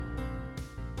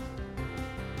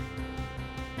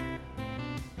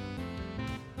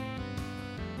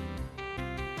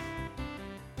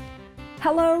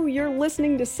Hello, you're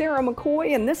listening to Sarah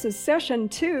McCoy, and this is session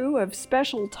 2 of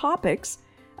Special Topics,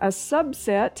 a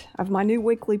subset of my new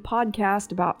weekly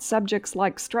podcast about subjects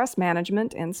like stress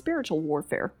management and spiritual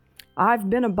warfare. I've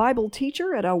been a Bible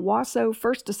teacher at Owasso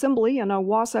First Assembly in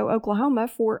Owasso, Oklahoma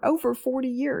for over 40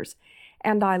 years,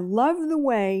 and I love the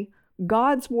way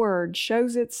God's Word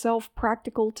shows itself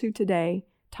practical to today,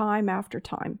 time after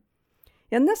time.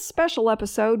 In this special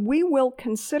episode, we will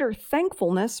consider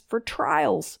thankfulness for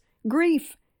trials,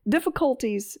 grief,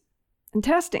 difficulties, and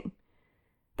testing.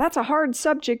 That's a hard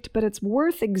subject, but it's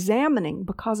worth examining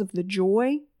because of the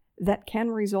joy that can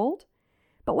result.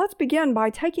 But let's begin by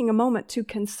taking a moment to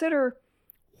consider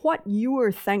what you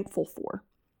are thankful for.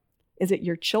 Is it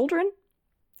your children,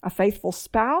 a faithful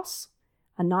spouse,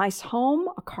 a nice home,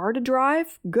 a car to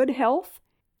drive, good health?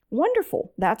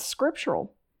 Wonderful, that's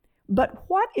scriptural. But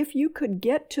what if you could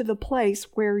get to the place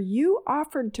where you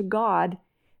offered to God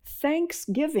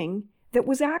thanksgiving that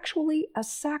was actually a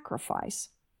sacrifice?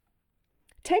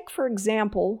 Take, for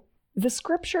example, the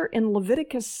scripture in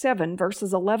Leviticus 7,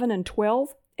 verses 11 and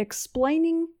 12,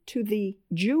 explaining to the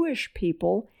Jewish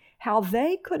people how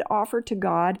they could offer to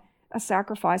God a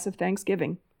sacrifice of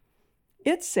thanksgiving.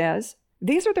 It says,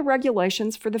 "These are the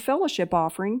regulations for the fellowship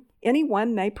offering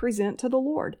anyone may present to the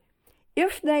Lord.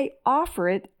 If they offer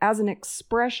it as an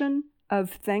expression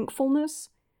of thankfulness,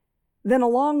 then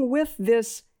along with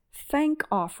this thank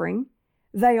offering,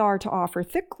 they are to offer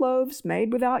thick loaves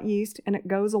made without yeast," and it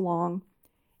goes along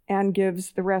and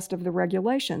gives the rest of the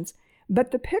regulations.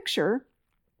 But the picture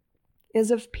is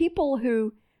of people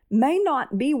who may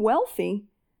not be wealthy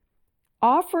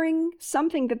offering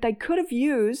something that they could have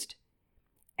used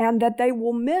and that they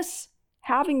will miss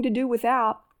having to do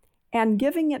without, and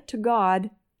giving it to God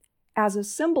as a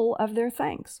symbol of their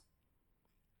thanks.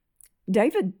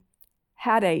 David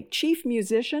had a chief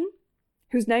musician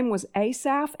whose name was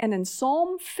Asaph, and in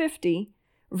Psalm 50,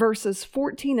 verses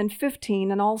 14 and 15,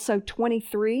 and also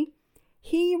 23,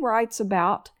 he writes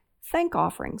about thank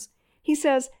offerings. He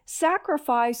says,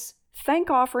 "Sacrifice thank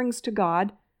offerings to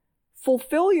God,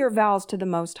 fulfill your vows to the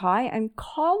Most High, and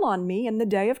call on me in the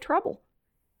day of trouble.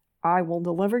 I will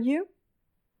deliver you,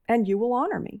 and you will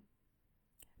honor me.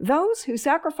 Those who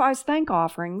sacrifice thank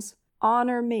offerings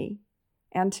honor me,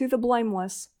 and to the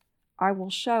blameless I will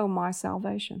show my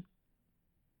salvation."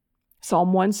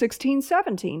 Psalm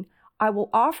 116:17, "I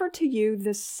will offer to you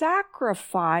the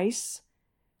sacrifice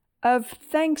of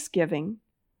thanksgiving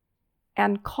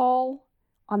and call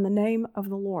on the name of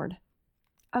the Lord."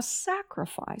 A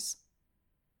sacrifice.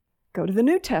 Go to the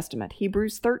New Testament,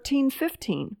 Hebrews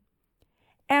 13:15.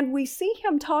 And we see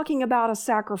him talking about a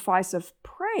sacrifice of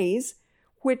praise,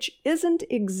 which isn't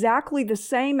exactly the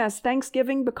same as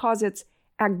thanksgiving because it's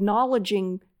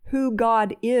acknowledging who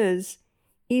God is,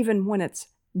 even when it's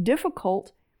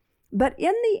difficult. But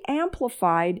in the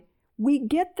Amplified, we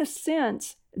get the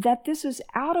sense that this is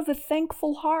out of a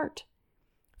thankful heart.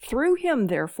 "Through him,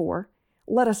 therefore,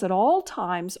 let us at all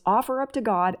times offer up to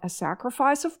God a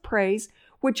sacrifice of praise,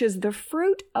 which is the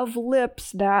fruit of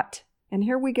lips that," and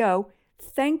here we go,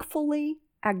 "thankfully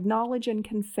acknowledge and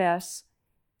confess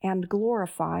and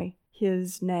glorify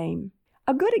his name."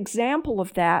 A good example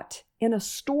of that in a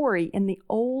story in the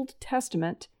Old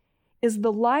Testament is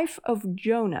the life of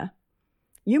Jonah.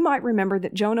 You might remember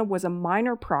that Jonah was a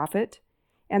minor prophet,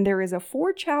 and there is a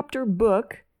 4-chapter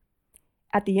book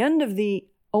at the end of the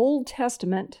Old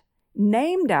Testament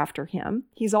named after him.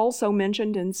 He's also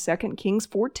mentioned in 2 Kings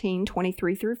 14,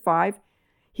 23 through 5.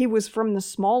 He was from the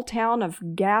small town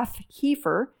of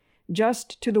Gath-Hepher,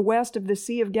 just to the west of the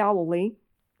Sea of Galilee,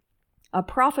 a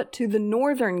prophet to the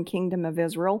northern kingdom of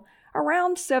Israel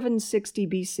around 760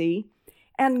 BC,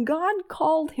 and God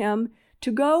called him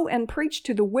to go and preach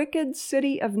to the wicked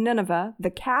city of Nineveh, the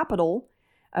capital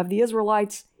of the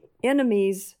Israelites'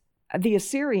 enemies, the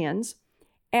Assyrians,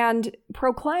 and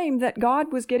proclaim that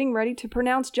God was getting ready to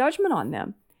pronounce judgment on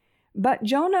them. But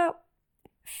Jonah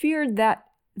feared that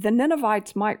the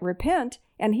Ninevites might repent,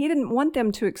 and he didn't want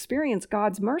them to experience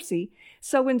God's mercy.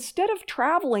 So instead of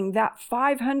traveling that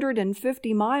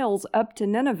 550 miles up to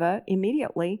Nineveh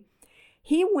immediately,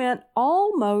 he went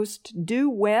almost due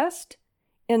west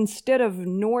instead of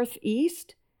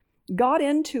northeast, got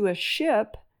into a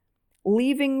ship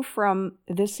leaving from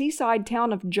the seaside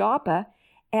town of Joppa,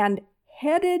 and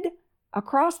headed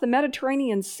across the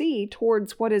Mediterranean Sea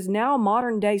towards what is now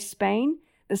modern-day Spain,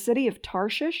 the city of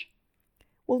Tarshish.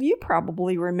 Well, you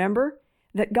probably remember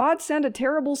that God sent a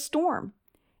terrible storm,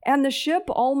 and the ship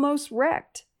almost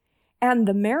wrecked. And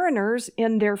the mariners,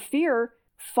 in their fear,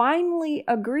 finally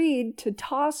agreed to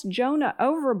toss Jonah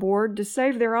overboard to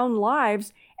save their own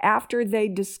lives after they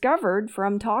discovered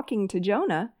from talking to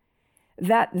Jonah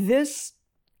that this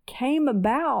came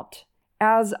about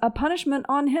as a punishment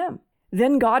on him.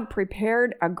 Then God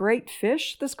prepared a great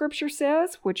fish, the scripture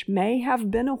says, which may have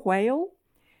been a whale,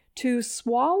 to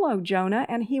swallow Jonah,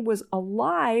 and he was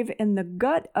alive in the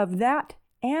gut of that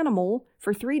animal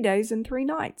for 3 days and 3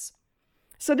 nights.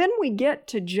 So then we get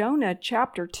to Jonah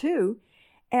chapter 2,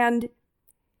 and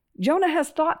Jonah has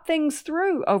thought things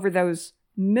through over those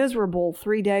miserable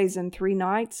 3 days and 3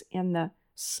 nights in the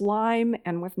slime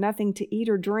and with nothing to eat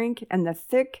or drink and the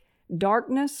thick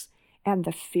darkness and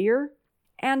the fear.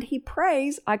 And he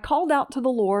prays, I called out to the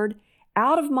Lord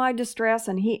out of my distress,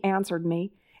 and he answered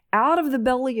me. Out of the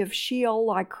belly of Sheol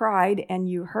I cried, and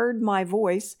you heard my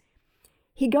voice.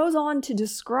 He goes on to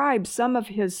describe some of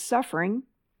his suffering.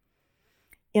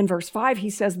 In verse 5, he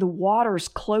says, the waters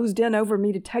closed in over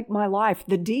me to take my life.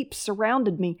 The deep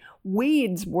surrounded me.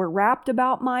 Weeds were wrapped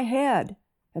about my head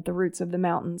at the roots of the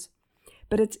mountains.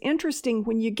 But it's interesting,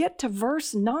 when you get to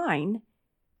verse 9,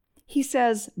 he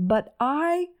says, but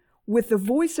I, with the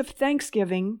voice of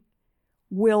thanksgiving,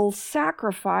 will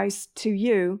sacrifice to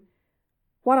you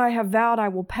what I have vowed I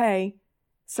will pay.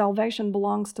 Salvation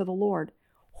belongs to the Lord.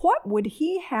 What would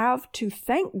he have to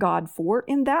thank God for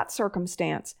in that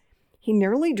circumstance? He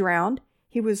nearly drowned.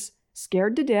 He was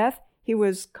scared to death. He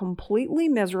was completely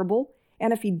miserable.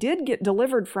 And if he did get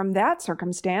delivered from that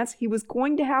circumstance, he was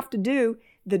going to have to do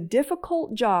the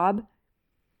difficult job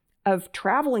of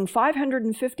traveling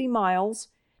 550 miles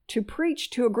to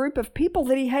preach to a group of people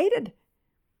that he hated.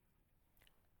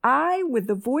 I, with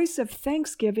the voice of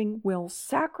thanksgiving, will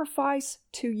sacrifice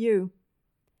to you.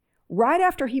 Right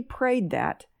after he prayed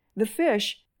that, the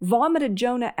fish vomited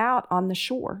Jonah out on the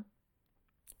shore.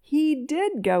 He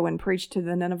did go and preach to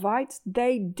the Ninevites.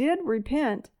 They did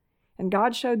repent, and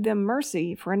God showed them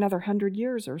mercy for another 100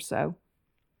 years or so.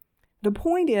 The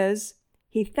point is,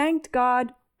 he thanked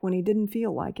God when he didn't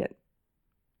feel like it.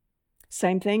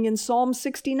 Same thing in Psalm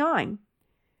 69.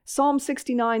 Psalm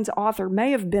 69's author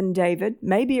may have been David,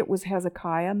 maybe it was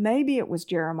Hezekiah, maybe it was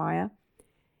Jeremiah.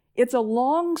 It's a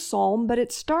long psalm, but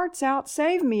it starts out,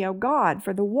 save me, O God,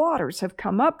 for the waters have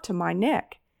come up to my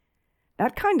neck.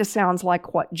 That kind of sounds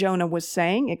like what Jonah was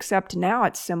saying, except now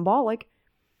it's symbolic.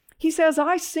 He says,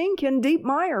 I sink in deep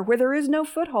mire where there is no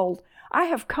foothold. I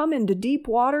have come into deep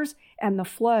waters, and the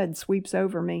flood sweeps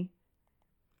over me.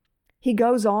 He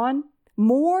goes on,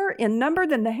 more in number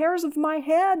than the hairs of my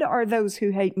head are those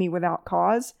who hate me without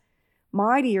cause.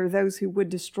 Mighty are those who would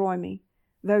destroy me,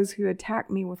 those who attack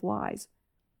me with lies.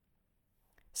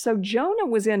 So Jonah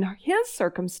was in his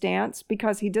circumstance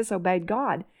because he disobeyed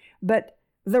God. But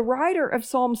the writer of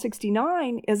Psalm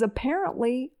 69 is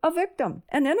apparently a victim,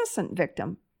 an innocent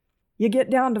victim. You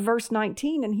get down to verse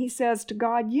 19 and he says to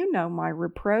God, you know my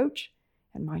reproach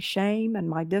and my shame and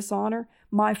my dishonor.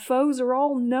 My foes are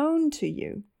all known to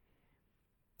you.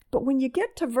 But when you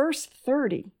get to verse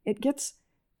 30, it gets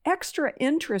extra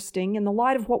interesting in the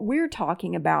light of what we're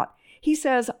talking about. He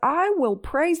says, I will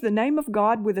praise the name of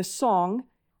God with a song.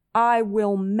 I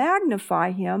will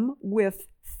magnify him with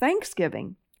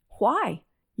thanksgiving. Why?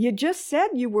 You just said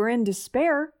you were in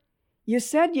despair. You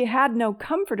said you had no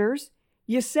comforters.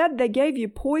 You said they gave you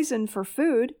poison for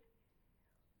food.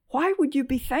 Why would you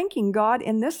be thanking God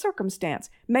in this circumstance?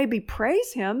 Maybe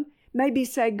praise him. Maybe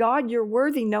say, God, you're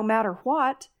worthy no matter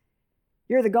what.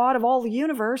 You're the God of all the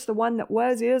universe, the one that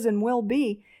was, is, and will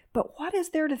be. But what is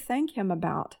there to thank him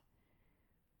about?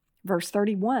 Verse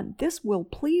 31, this will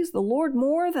please the Lord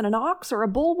more than an ox or a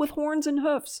bull with horns and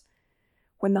hoofs.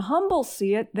 When the humble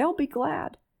see it, they'll be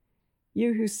glad.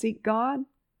 You who seek God,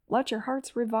 let your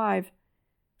hearts revive.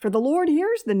 For the Lord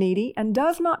hears the needy and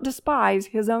does not despise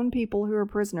his own people who are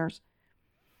prisoners.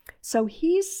 So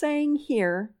he's saying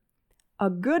here, a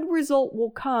good result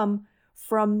will come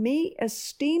from me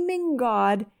esteeming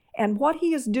God and what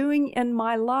he is doing in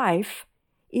my life,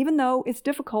 even though it's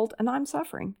difficult and I'm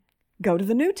suffering. Go to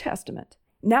the New Testament.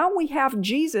 Now we have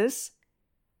Jesus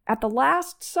at the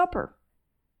Last Supper,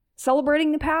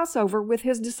 celebrating the Passover with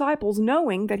his disciples,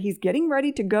 knowing that he's getting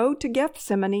ready to go to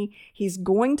Gethsemane, he's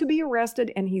going to be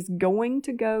arrested, and he's going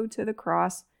to go to the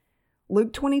cross.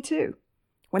 Luke 22.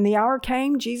 When the hour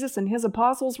came, Jesus and his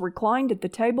apostles reclined at the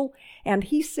table, and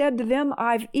he said to them,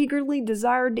 I've eagerly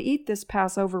desired to eat this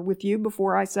Passover with you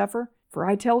before I suffer. For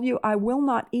I tell you, I will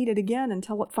not eat it again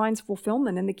until it finds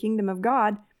fulfillment in the kingdom of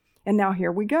God. And now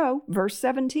here we go, verse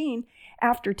 17.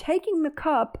 After taking the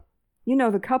cup, you know,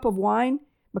 the cup of wine,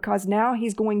 because now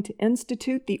he's going to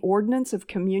institute the ordinance of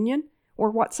communion,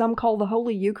 or what some call the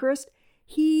Holy Eucharist,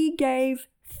 he gave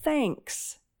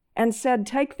thanks and said,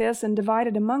 take this and divide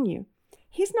it among you.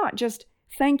 He's not just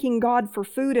thanking God for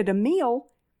food at a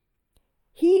meal.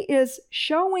 He is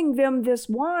showing them this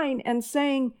wine and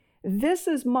saying, this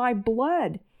is my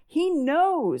blood. He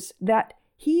knows that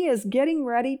he is getting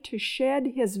ready to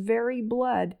shed his very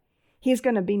blood. He's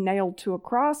going to be nailed to a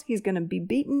cross. He's going to be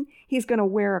beaten. He's going to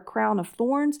wear a crown of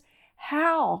thorns.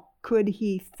 How could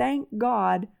he thank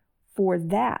God for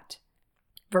that?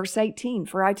 Verse 18,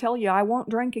 for I tell you, I won't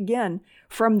drink again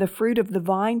from the fruit of the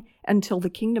vine until the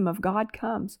kingdom of God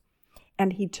comes.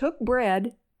 And he took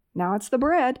bread, now it's the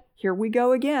bread, here we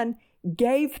go again,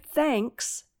 gave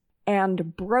thanks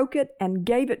and broke it and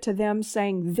gave it to them,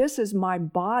 saying, this is my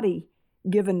body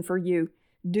given for you.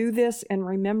 Do this in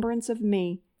remembrance of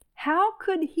me. How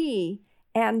could he,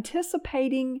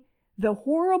 anticipating the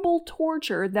horrible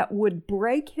torture that would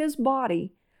break his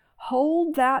body,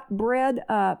 hold that bread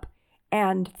up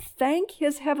and thank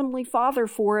his heavenly Father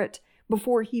for it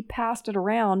before he passed it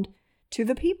around to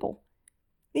the people?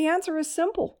 The answer is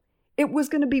simple. It was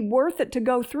going to be worth it to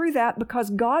go through that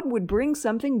because God would bring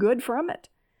something good from it.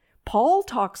 Paul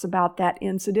talks about that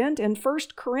incident in 1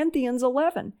 Corinthians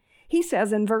 11. He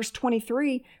says in verse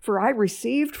 23, for I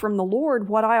received from the Lord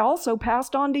what I also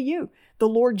passed on to you. The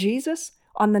Lord Jesus,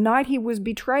 on the night he was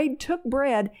betrayed, took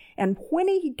bread, and when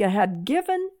he had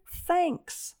given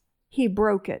thanks, he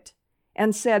broke it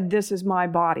and said, this is my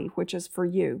body, which is for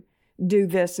you. Do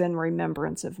this in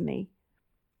remembrance of me.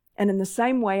 And in the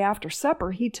same way, after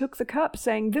supper, he took the cup,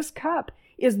 saying, this cup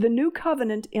is the new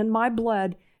covenant in my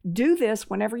blood. Do this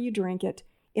whenever you drink it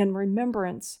in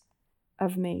remembrance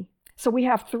of me. So we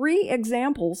have three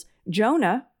examples,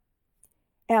 Jonah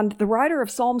and the writer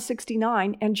of Psalm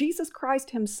 69 and Jesus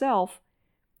Christ himself,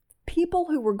 people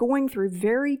who were going through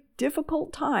very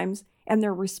difficult times, and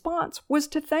their response was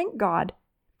to thank God.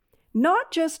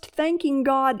 Not just thanking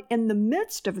God in the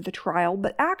midst of the trial,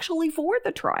 but actually for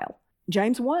the trial.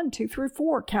 James 1, 2 through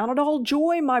 4, count it all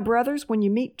joy, my brothers, when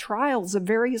you meet trials of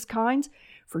various kinds,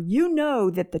 for you know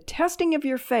that the testing of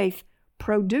your faith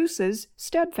produces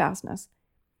steadfastness.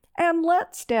 And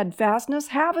let steadfastness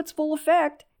have its full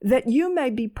effect, that you may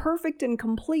be perfect and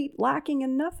complete, lacking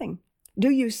in nothing. Do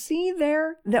you see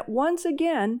there that once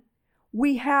again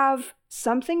we have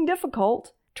something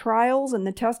difficult, trials and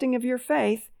the testing of your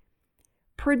faith,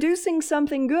 producing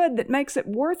something good that makes it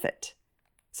worth it?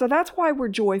 So that's why we're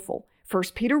joyful. 1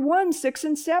 Peter 1, 6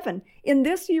 and 7, in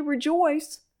this you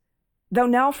rejoice, though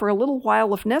now for a little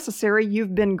while, if necessary,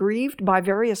 you've been grieved by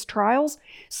various trials,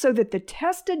 so that the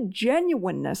tested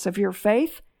genuineness of your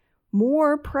faith,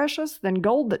 more precious than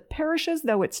gold that perishes,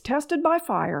 though it's tested by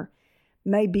fire,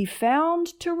 may be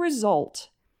found to result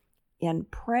in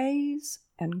praise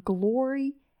and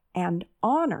glory and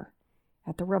honor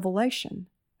at the revelation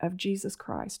of Jesus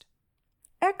Christ.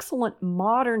 Excellent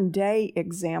modern day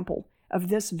example of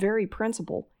this very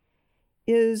principle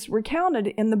is recounted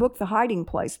in the book The Hiding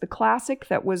Place, the classic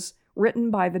that was written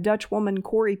by the Dutch woman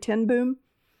Corrie ten Boom.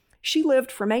 She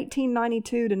lived from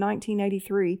 1892 to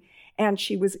 1983, and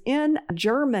she was in a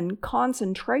German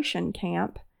concentration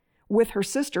camp with her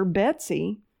sister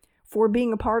Betsy for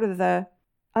being a part of the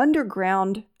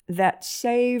underground that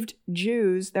saved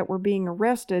Jews that were being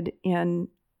arrested in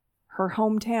her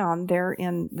hometown there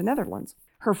in the Netherlands.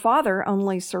 Her father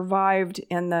only survived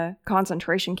in the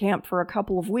concentration camp for a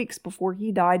couple of weeks before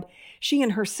he died. She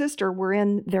and her sister were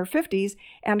in their 50s,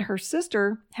 and her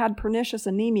sister had pernicious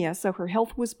anemia, so her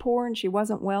health was poor and she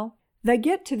wasn't well. They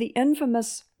get to the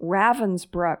infamous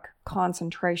Ravensbrück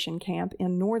concentration camp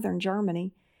in northern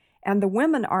Germany, and the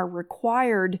women are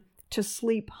required to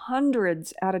sleep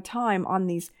hundreds at a time on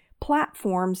these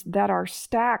platforms that are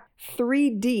stacked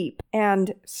 3 deep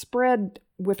and spread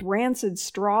with rancid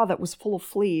straw that was full of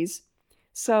fleas.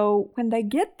 So when they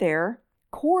get there,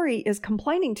 Corrie is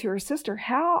complaining to her sister,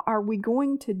 how are we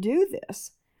going to do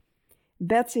this?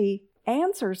 Betsy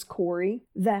answers Corrie,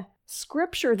 the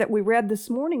scripture that we read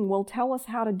this morning will tell us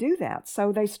how to do that.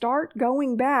 So they start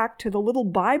going back to the little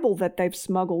Bible that they've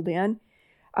smuggled in,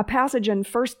 a passage in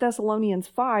 1 Thessalonians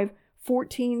 5,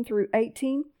 14 through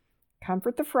 18.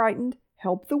 Comfort the frightened,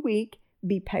 help the weak,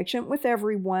 be patient with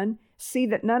everyone, see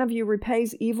that none of you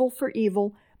repays evil for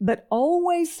evil, but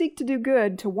always seek to do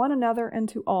good to one another and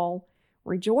to all.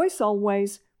 Rejoice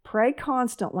always, pray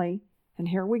constantly. And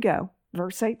here we go,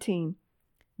 verse 18.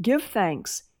 Give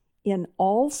thanks in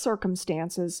all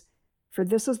circumstances, for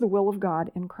this is the will of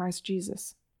God in Christ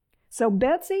Jesus. So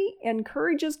Betsy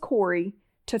encourages Corrie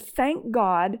to thank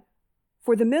God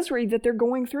for the misery that they're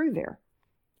going through there,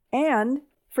 and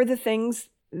for the things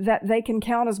that they can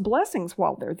count as blessings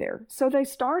while they're there. So they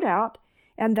start out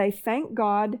and they thank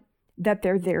God that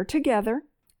they're there together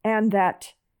and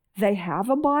that they have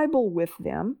a Bible with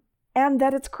them and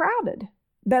that it's crowded.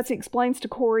 Betsy explains to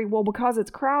Corrie, well, because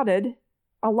it's crowded,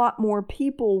 a lot more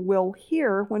people will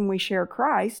hear when we share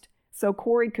Christ. So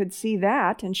Corey could see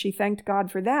that, and she thanked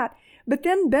God for that. But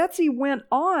then Betsy went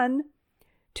on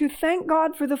to thank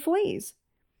God for the fleas.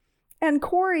 And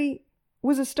Corey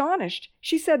was astonished.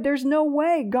 She said, there's no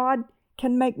way God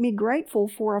can make me grateful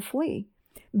for a flea.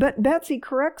 But Betsy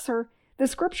corrects her. The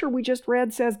scripture we just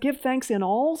read says, give thanks in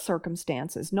all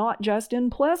circumstances, not just in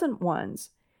pleasant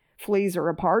ones. Fleas are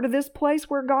a part of this place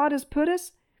where God has put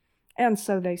us. And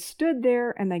so they stood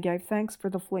there and they gave thanks for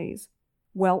the fleas.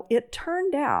 Well, it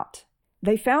turned out,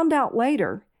 they found out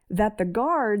later that the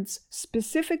guards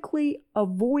specifically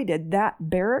avoided that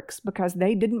barracks because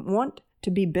they didn't want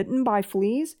to be bitten by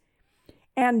fleas.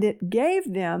 And it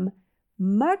gave them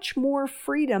much more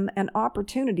freedom and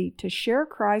opportunity to share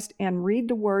Christ and read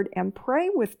the Word and pray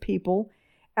with people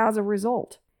as a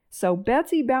result. So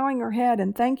Betsy bowing her head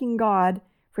and thanking God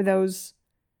for those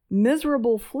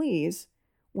miserable fleas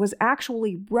was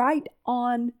actually right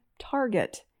on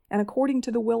target and according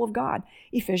to the will of God.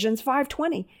 Ephesians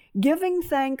 5:20, giving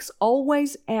thanks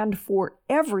always and for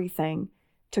everything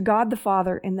to God the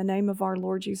Father in the name of our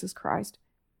Lord Jesus Christ.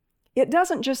 It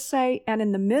doesn't just say, and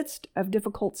in the midst of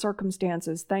difficult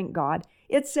circumstances, thank God.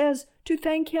 It says to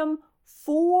thank Him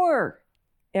for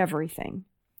everything.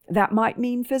 That might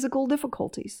mean physical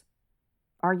difficulties.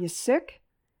 Are you sick?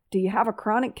 Do you have a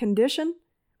chronic condition?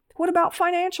 What about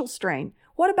financial strain?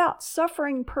 What about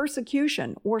suffering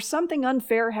persecution or something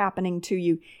unfair happening to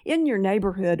you in your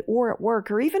neighborhood or at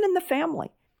work or even in the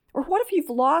family? Or what if you've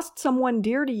lost someone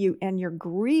dear to you and you're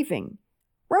grieving?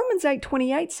 Romans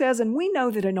 8:28 says, and we know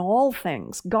that in all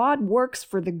things God works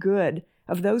for the good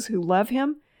of those who love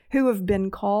Him, who have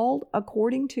been called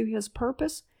according to His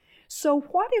purpose. So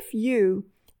what if you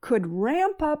could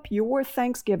ramp up your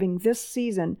Thanksgiving this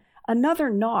season another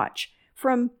notch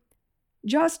from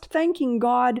just thanking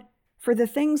God for the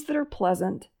things that are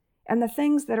pleasant and the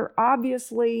things that are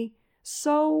obviously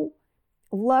so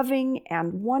loving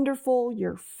and wonderful,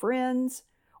 your friends,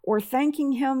 or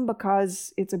thanking Him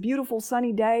because it's a beautiful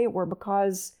sunny day or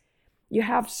because you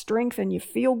have strength and you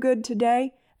feel good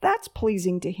today. That's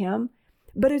pleasing to Him.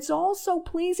 But it's also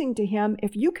pleasing to Him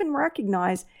if you can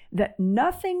recognize that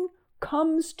nothing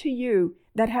comes to you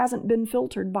that hasn't been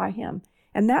filtered by Him.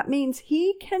 And that means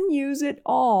He can use it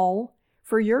all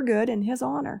for your good and His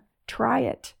honor. Try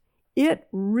it. It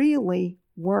really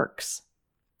works.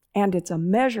 And it's a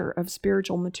measure of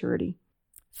spiritual maturity.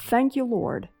 Thank you,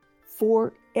 Lord,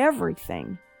 for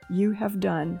everything you have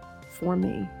done for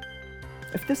me.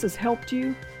 If this has helped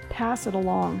you, pass it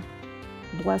along.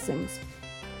 Blessings.